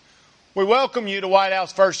We welcome you to White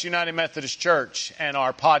House First United Methodist Church and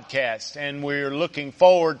our podcast, and we're looking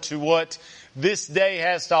forward to what this day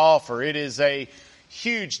has to offer. It is a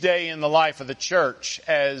huge day in the life of the church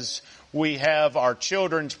as we have our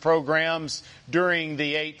children's programs during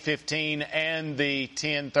the 8:15 and the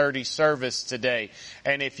 10:30 service today.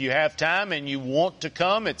 And if you have time and you want to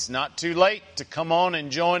come, it's not too late to come on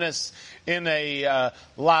and join us in a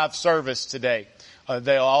live service today.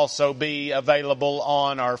 They'll also be available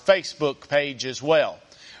on our Facebook page as well.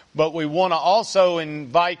 But we want to also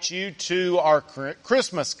invite you to our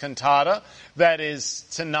Christmas cantata that is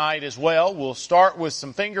tonight as well. We'll start with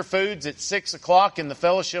some finger foods at 6 o'clock in the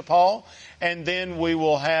fellowship hall, and then we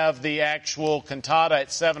will have the actual cantata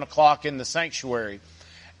at 7 o'clock in the sanctuary.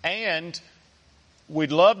 And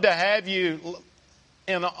we'd love to have you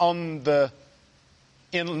in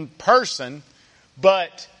person,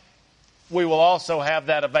 but we will also have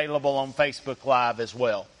that available on Facebook Live as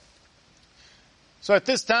well. So at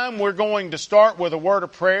this time, we're going to start with a word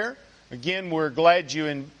of prayer. Again, we're glad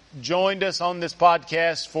you joined us on this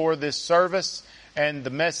podcast for this service and the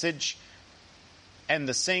message and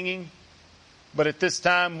the singing. But at this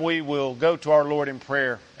time, we will go to our Lord in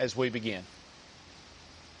prayer as we begin.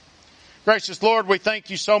 Gracious Lord, we thank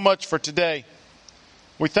you so much for today.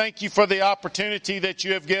 We thank you for the opportunity that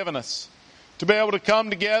you have given us to be able to come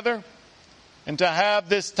together and to have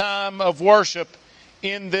this time of worship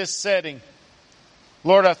in this setting.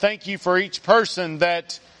 Lord, I thank you for each person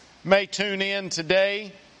that may tune in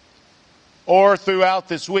today or throughout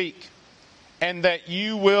this week, and that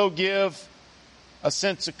you will give a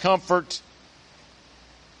sense of comfort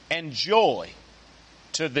and joy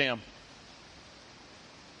to them.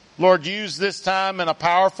 Lord, use this time in a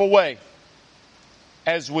powerful way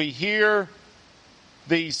as we hear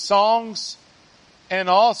these songs and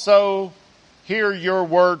also hear your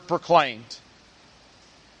word proclaimed.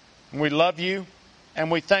 We love you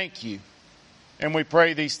and we thank you. And we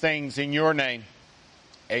pray these things in your name.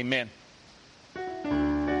 Amen.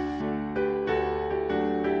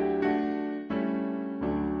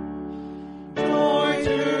 Joy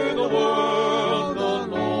to the world, the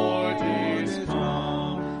Lord is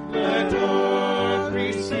come. Let earth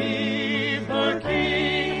receive her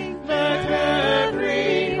King. Let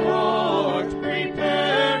every heart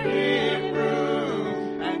prepare him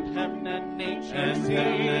room. And heaven and nature sing.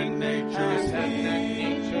 And heaven and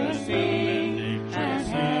nature sing. And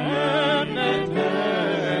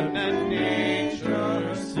heaven and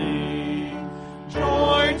nature sing.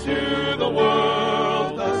 Joy to the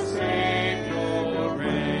world, the Savior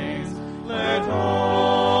reigns. Let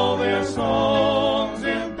all their songs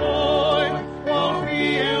employ, while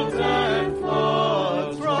fields and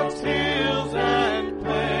floods, rocks, hills and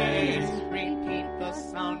plains. Repeat the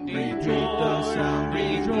sounding joy. Repeat the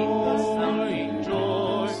sounding joy.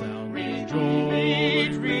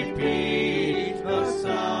 Repeat the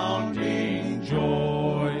sounding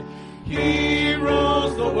joy. He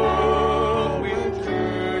rules the world with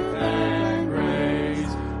truth and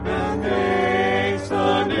grace, and makes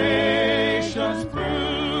the nations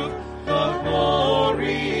prove the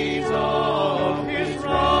glories of his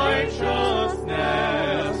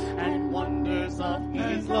righteousness, and wonders of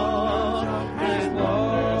his love, and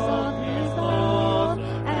wonders of his love,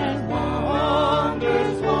 and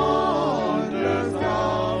wonders of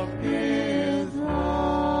his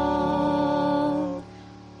love.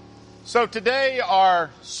 So today our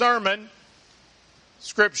sermon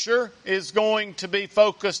scripture is going to be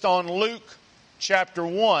focused on Luke chapter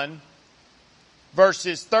 1,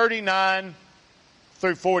 verses 39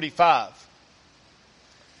 through 45.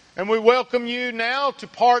 And we welcome you now to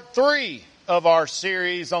part 3 of our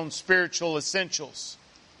series on spiritual essentials.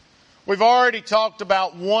 We've already talked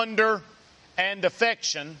about wonder and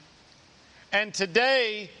affection, and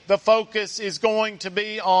today the focus is going to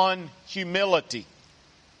be on humility.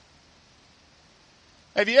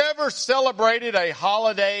 Have you ever celebrated a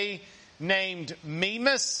holiday named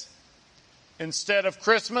Mimas instead of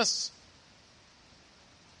Christmas?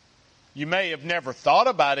 You may have never thought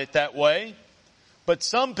about it that way, but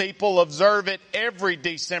some people observe it every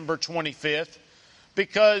December 25th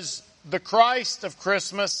because the Christ of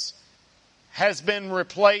Christmas has been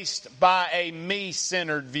replaced by a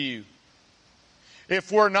me-centered view.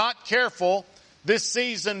 If we're not careful, this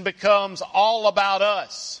season becomes all about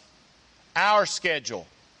us. Our schedule,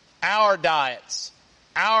 our diets,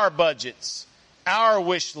 our budgets, our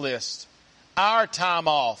wish list, our time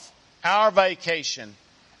off, our vacation,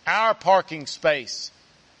 our parking space,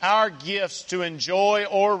 our gifts to enjoy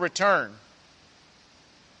or return.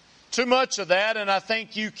 Too much of that, and I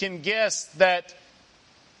think you can guess that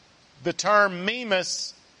the term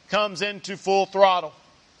Mimas comes into full throttle.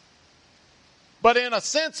 But in a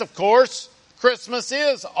sense, of course, Christmas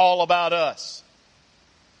is all about us.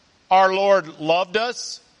 Our Lord loved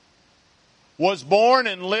us, was born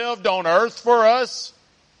and lived on earth for us,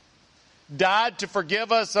 died to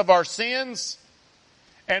forgive us of our sins,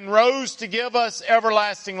 and rose to give us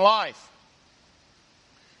everlasting life.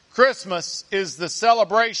 Christmas is the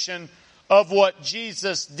celebration of what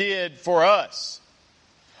Jesus did for us.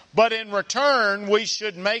 But in return, we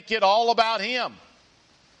should make it all about Him,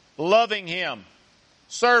 loving Him,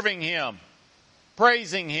 serving Him,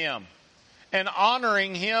 praising Him, and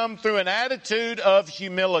honoring Him through an attitude of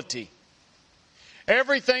humility.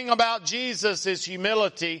 Everything about Jesus is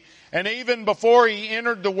humility, and even before He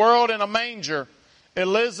entered the world in a manger,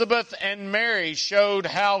 Elizabeth and Mary showed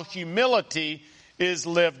how humility is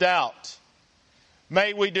lived out.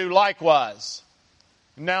 May we do likewise.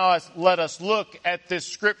 Now let us look at this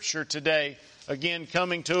scripture today, again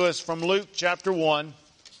coming to us from Luke chapter 1,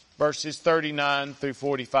 verses 39 through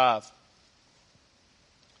 45.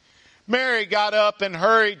 Mary got up and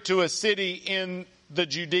hurried to a city in the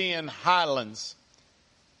Judean highlands.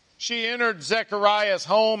 She entered Zechariah's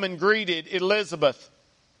home and greeted Elizabeth.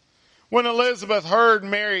 When Elizabeth heard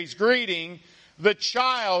Mary's greeting, the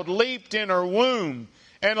child leaped in her womb,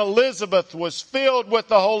 and Elizabeth was filled with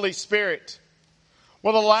the Holy Spirit.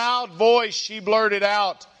 With a loud voice she blurted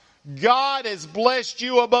out, "God has blessed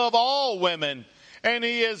you above all women, and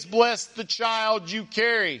He has blessed the child you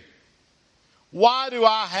carry. Why do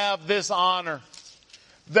I have this honor,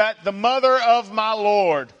 that the mother of my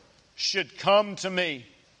Lord should come to me?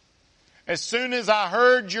 As soon as I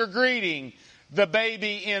heard your greeting, the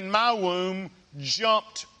baby in my womb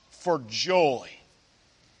jumped for joy.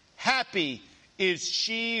 Happy is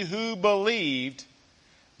she who believed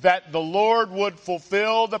that the Lord would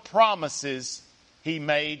fulfill the promises He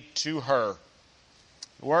made to her."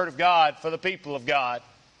 The Word of God for the people of God.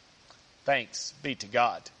 Thanks be to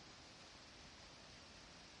God.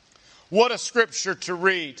 What a scripture to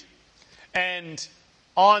read. And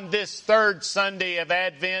on this third Sunday of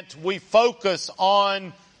Advent, we focus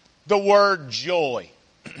on the word joy.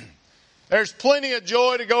 There's plenty of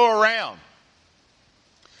joy to go around.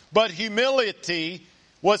 But humility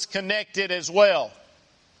was connected as well.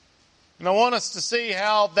 And I want us to see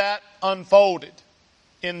how that unfolded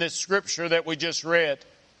in this scripture that we just read.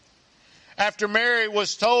 After Mary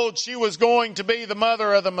was told she was going to be the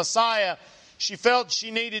mother of the Messiah, she felt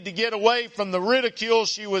she needed to get away from the ridicule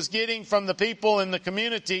she was getting from the people in the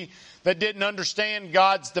community that didn't understand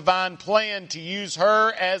God's divine plan to use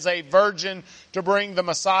her as a virgin to bring the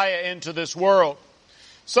Messiah into this world.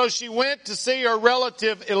 So she went to see her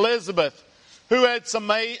relative Elizabeth, who had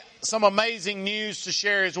some amazing news to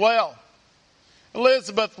share as well.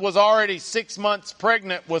 Elizabeth was already 6 months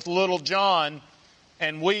pregnant with little John,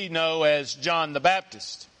 and we know as John the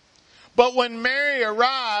Baptist. But when Mary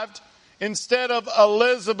arrived, instead of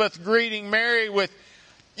Elizabeth greeting Mary with,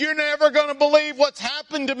 "You're never going to believe what's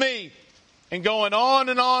happened to me," and going on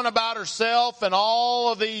and on about herself and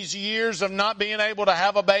all of these years of not being able to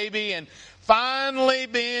have a baby and finally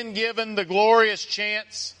being given the glorious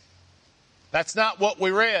chance, that's not what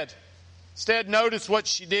we read. Instead, notice what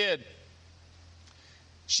she did.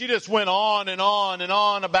 She just went on and on and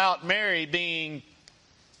on about Mary being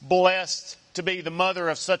blessed to be the mother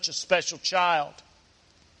of such a special child.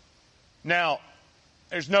 Now,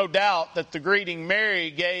 there's no doubt that the greeting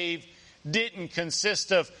Mary gave didn't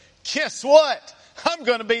consist of, "Guess what? I'm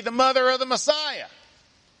going to be the mother of the Messiah."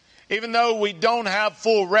 Even though we don't have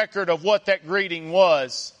full record of what that greeting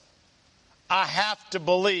was, I have to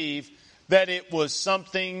believe that it was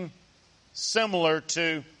something similar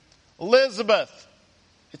to, "Elizabeth,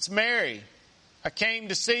 it's Mary. I came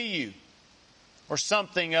to see you," or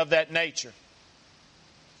something of that nature.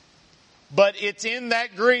 But it's in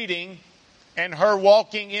that greeting and her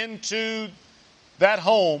walking into that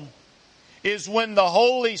home is when the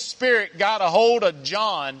Holy Spirit got a hold of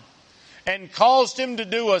John and caused him to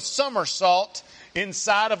do a somersault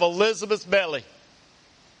inside of Elizabeth's belly.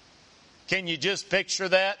 Can you just picture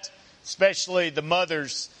that? Especially the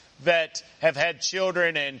mothers that have had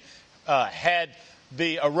children and had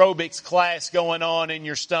the aerobics class going on in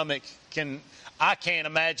your stomach. I can't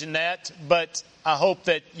imagine that, but I hope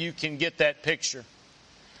that you can get that picture.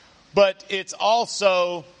 But it's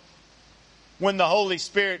also when the Holy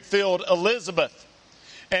Spirit filled Elizabeth.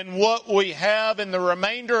 And what we have in the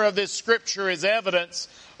remainder of this scripture is evidence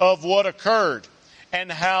of what occurred and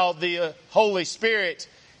how the Holy Spirit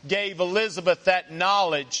gave Elizabeth that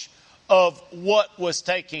knowledge of what was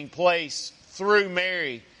taking place through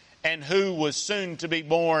Mary and who was soon to be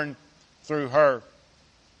born through her.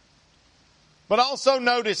 But also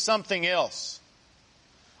notice something else.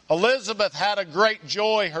 Elizabeth had a great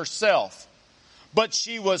joy herself, but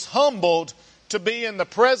she was humbled to be in the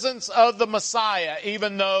presence of the Messiah,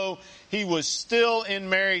 even though he was still in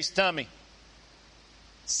Mary's tummy.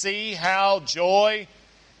 See how joy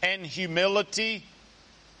and humility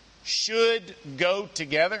should go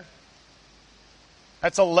together?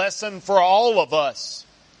 That's a lesson for all of us.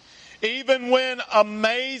 Even when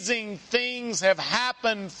amazing things have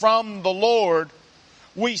happened from the Lord,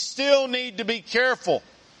 we still need to be careful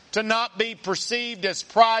to not be perceived as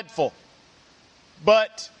prideful,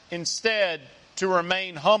 but instead to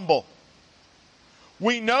remain humble.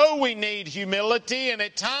 We know we need humility, and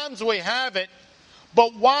at times we have it,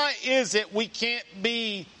 but why is it we can't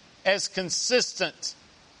be as consistent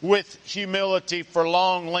with humility for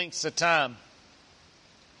long lengths of time?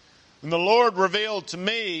 And the Lord revealed to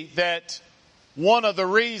me that one of the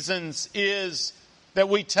reasons is that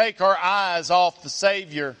we take our eyes off the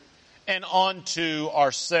Savior and onto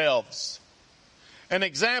ourselves. An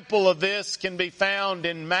example of this can be found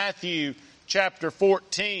in Matthew chapter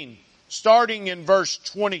 14, starting in verse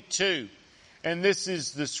 22. And this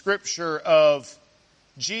is the scripture of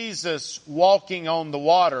Jesus walking on the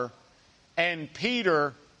water and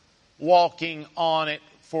Peter walking on it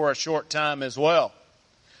for a short time as well.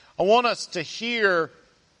 I want us to hear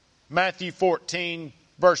Matthew 14,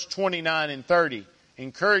 verse 29 and 30. I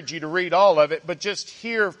encourage you to read all of it, but just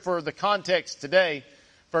hear for the context today,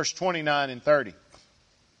 verse 29 and 30.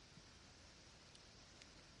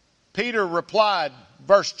 Peter replied,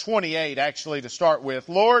 verse 28 actually to start with,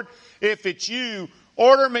 "Lord, if it's you,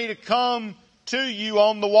 order me to come to you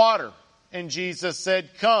on the water." And Jesus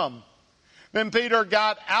said, "Come." Then Peter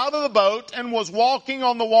got out of the boat and was walking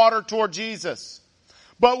on the water toward Jesus.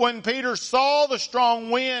 But when Peter saw the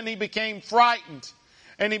strong wind, he became frightened,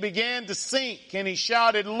 and he began to sink, and he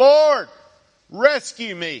shouted, "Lord,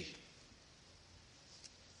 rescue me."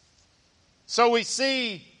 So we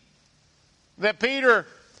see that Peter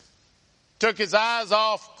took his eyes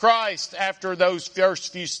off Christ after those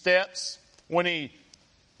first few steps when he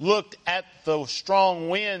looked at the strong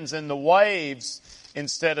winds and the waves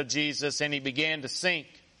instead of Jesus, and he began to sink.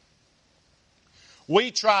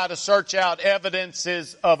 We try to search out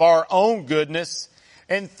evidences of our own goodness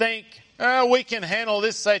and think we can handle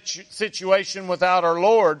this situation without our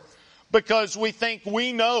Lord because we think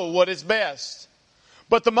we know what is best.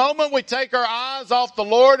 But the moment we take our eyes off the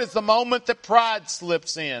Lord is the moment that pride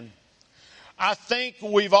slips in. I think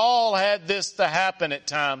we've all had this to happen at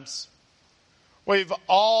times. We've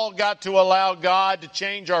all got to allow God to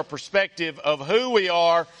change our perspective of who we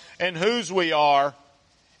are and whose we are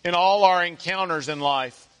in all our encounters in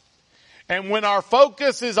life. And when our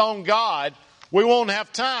focus is on God, we won't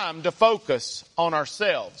have time to focus on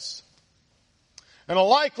ourselves. And a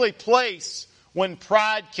likely place when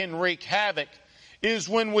pride can wreak havoc is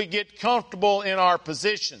when we get comfortable in our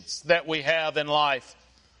positions that we have in life,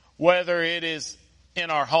 whether it is in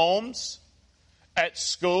our homes, at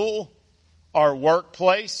school, our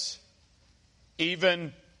workplace,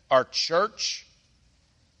 even our church.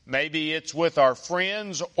 Maybe it's with our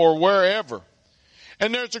friends or wherever.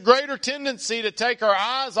 And there's a greater tendency to take our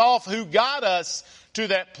eyes off who got us to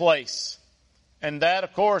that place. And that,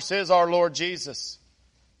 of course, is our Lord Jesus.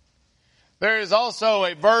 There is also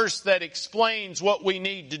a verse that explains what we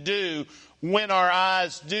need to do when our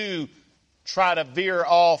eyes do try to veer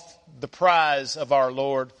off the prize of our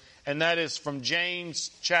Lord. And that is from James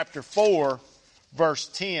chapter 4, verse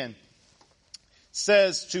 10. It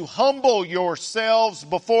says, "To humble yourselves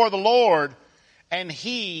before the Lord, and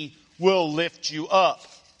He will lift you up."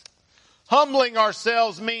 Humbling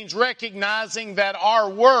ourselves means recognizing that our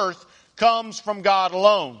worth comes from God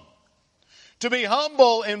alone. To be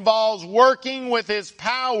humble involves working with His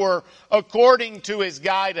power according to His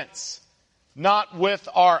guidance, not with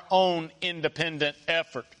our own independent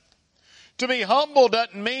effort. To be humble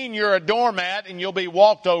doesn't mean you're a doormat and you'll be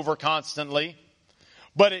walked over constantly,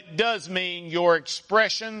 but it does mean your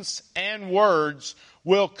expressions and words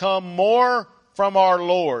will come more from our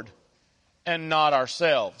Lord and not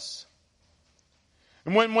ourselves.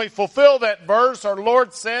 And when we fulfill that verse, our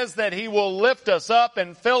Lord says that He will lift us up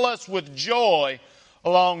and fill us with joy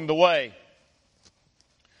along the way.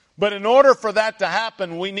 But in order for that to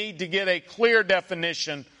happen, we need to get a clear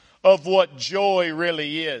definition of what joy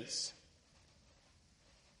really is.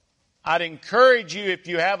 I'd encourage you, if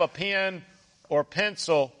you have a pen or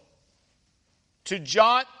pencil, to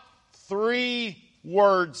jot 3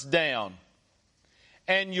 words down.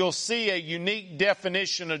 And you'll see a unique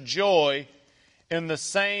definition of joy in the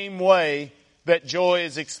same way that joy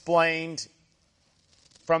is explained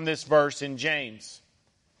from this verse in James.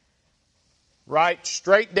 Write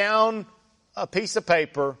straight down a piece of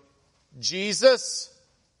paper Jesus,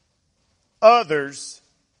 others,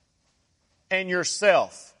 and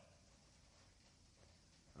yourself.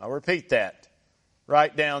 I'll repeat that.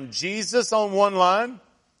 Write down Jesus on one line,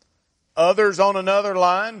 others on another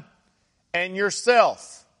line, and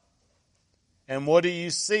yourself. And what do you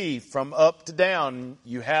see from up to down?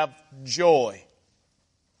 You have joy.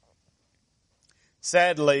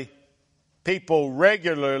 Sadly, people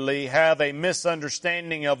regularly have a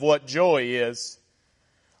misunderstanding of what joy is.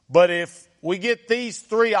 But if we get these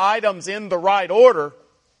 3 items in the right order,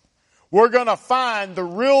 we're going to find the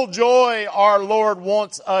real joy our Lord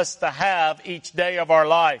wants us to have each day of our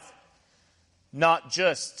life, not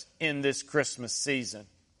just in this Christmas season.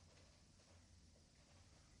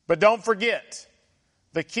 But don't forget,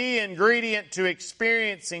 the key ingredient to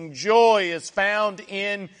experiencing joy is found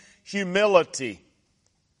in humility.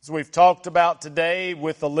 As we've talked about today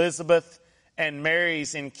with Elizabeth and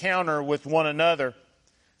Mary's encounter with one another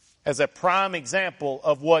as a prime example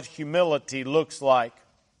of what humility looks like.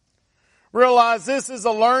 Realize this is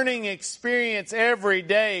a learning experience every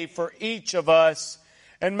day for each of us,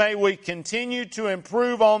 and may we continue to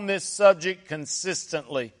improve on this subject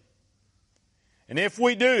consistently. And if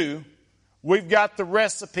we do, we've got the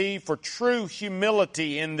recipe for true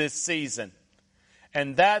humility in this season.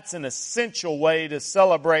 And that's an essential way to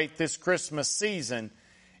celebrate this Christmas season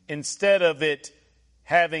instead of it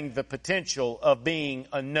having the potential of being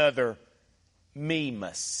another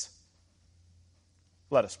me-mas.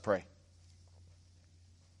 Let us pray.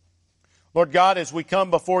 Lord God, as we come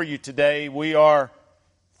before you today, we are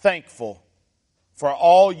thankful for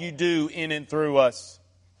all you do in and through us.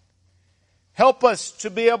 Help us to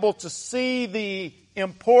be able to see the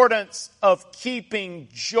importance of keeping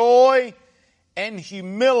joy and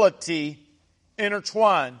humility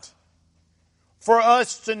intertwined. For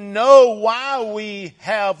us to know why we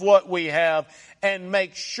have what we have and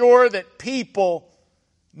make sure that people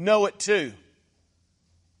know it too.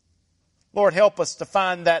 Lord, help us to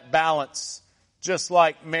find that balance just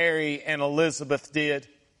like Mary and Elizabeth did.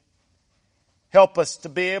 Help us to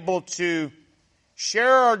be able to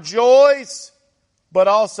share our joys, but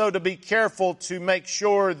also to be careful to make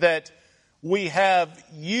sure that we have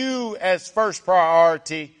you as first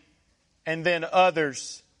priority, and then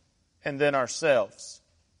others, and then ourselves.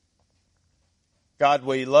 God,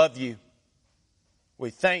 we love you. We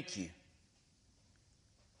thank you.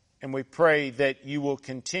 And we pray that you will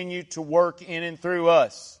continue to work in and through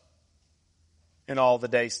us in all the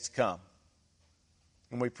days to come.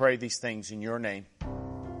 And we pray these things in your name.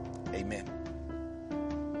 Amen.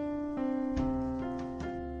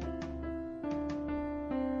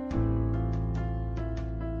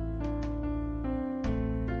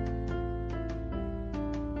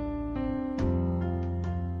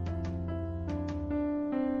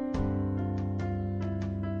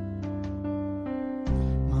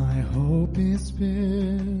 Hope is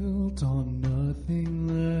built on nothing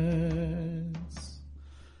less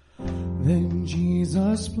than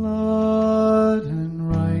Jesus' blood and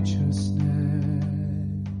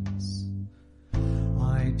righteousness.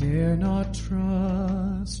 I dare not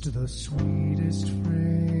trust the sweetest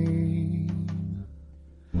frame,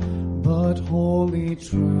 but wholly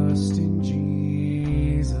trust in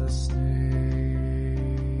Jesus' name.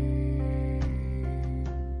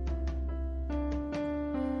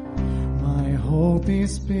 Hope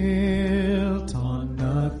is built on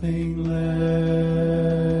nothing less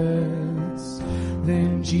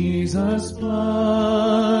than Jesus'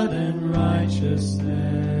 blood and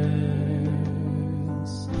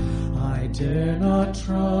righteousness. I dare not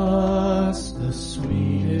trust the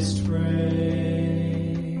sweetest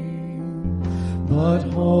frame, but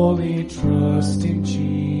wholly trust in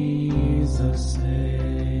Jesus' name.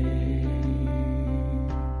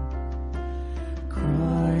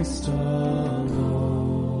 Christ alone,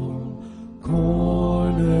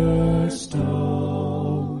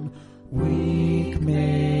 cornerstone, weak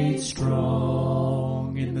made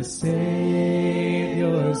strong in the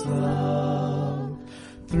Savior's love.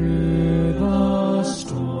 Through the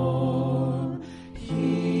storm,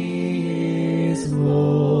 He is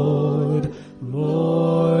Lord,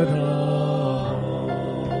 Lord of all.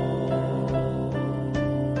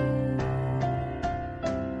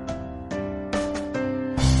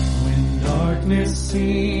 When darkness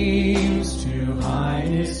seems to hide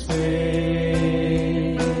His face,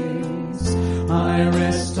 I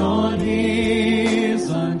rest on His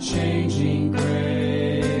unchanging grace.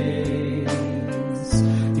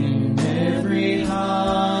 In every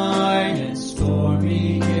high and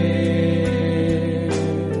stormy gale,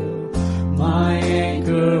 my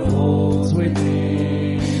anchor holds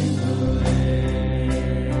within the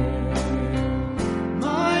veil.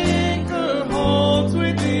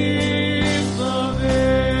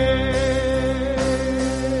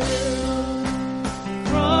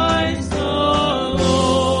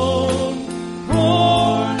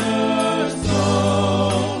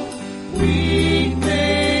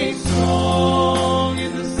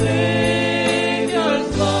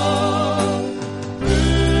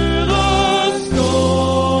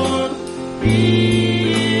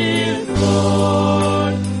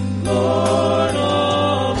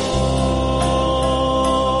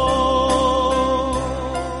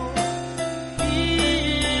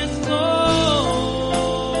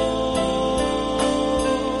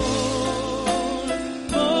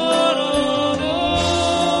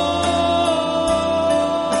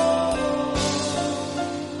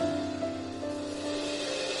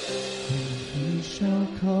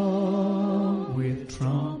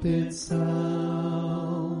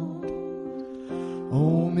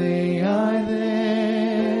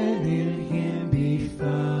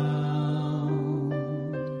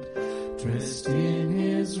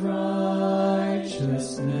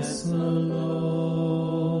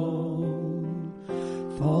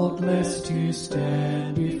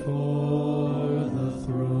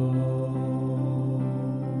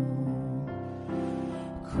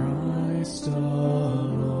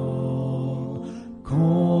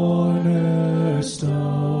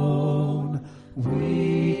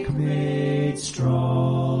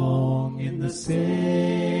 strong in the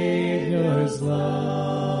Savior's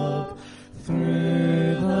love.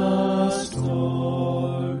 Through the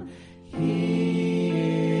storm, He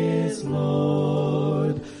is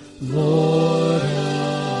Lord, Lord of all.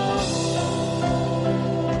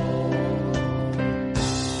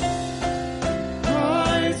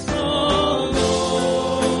 Christ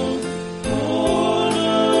alone,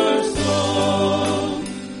 cornerstone,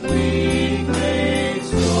 weak made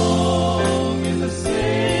strong in the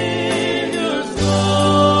Savior's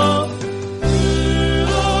love. Through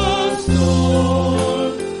the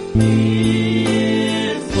storm, He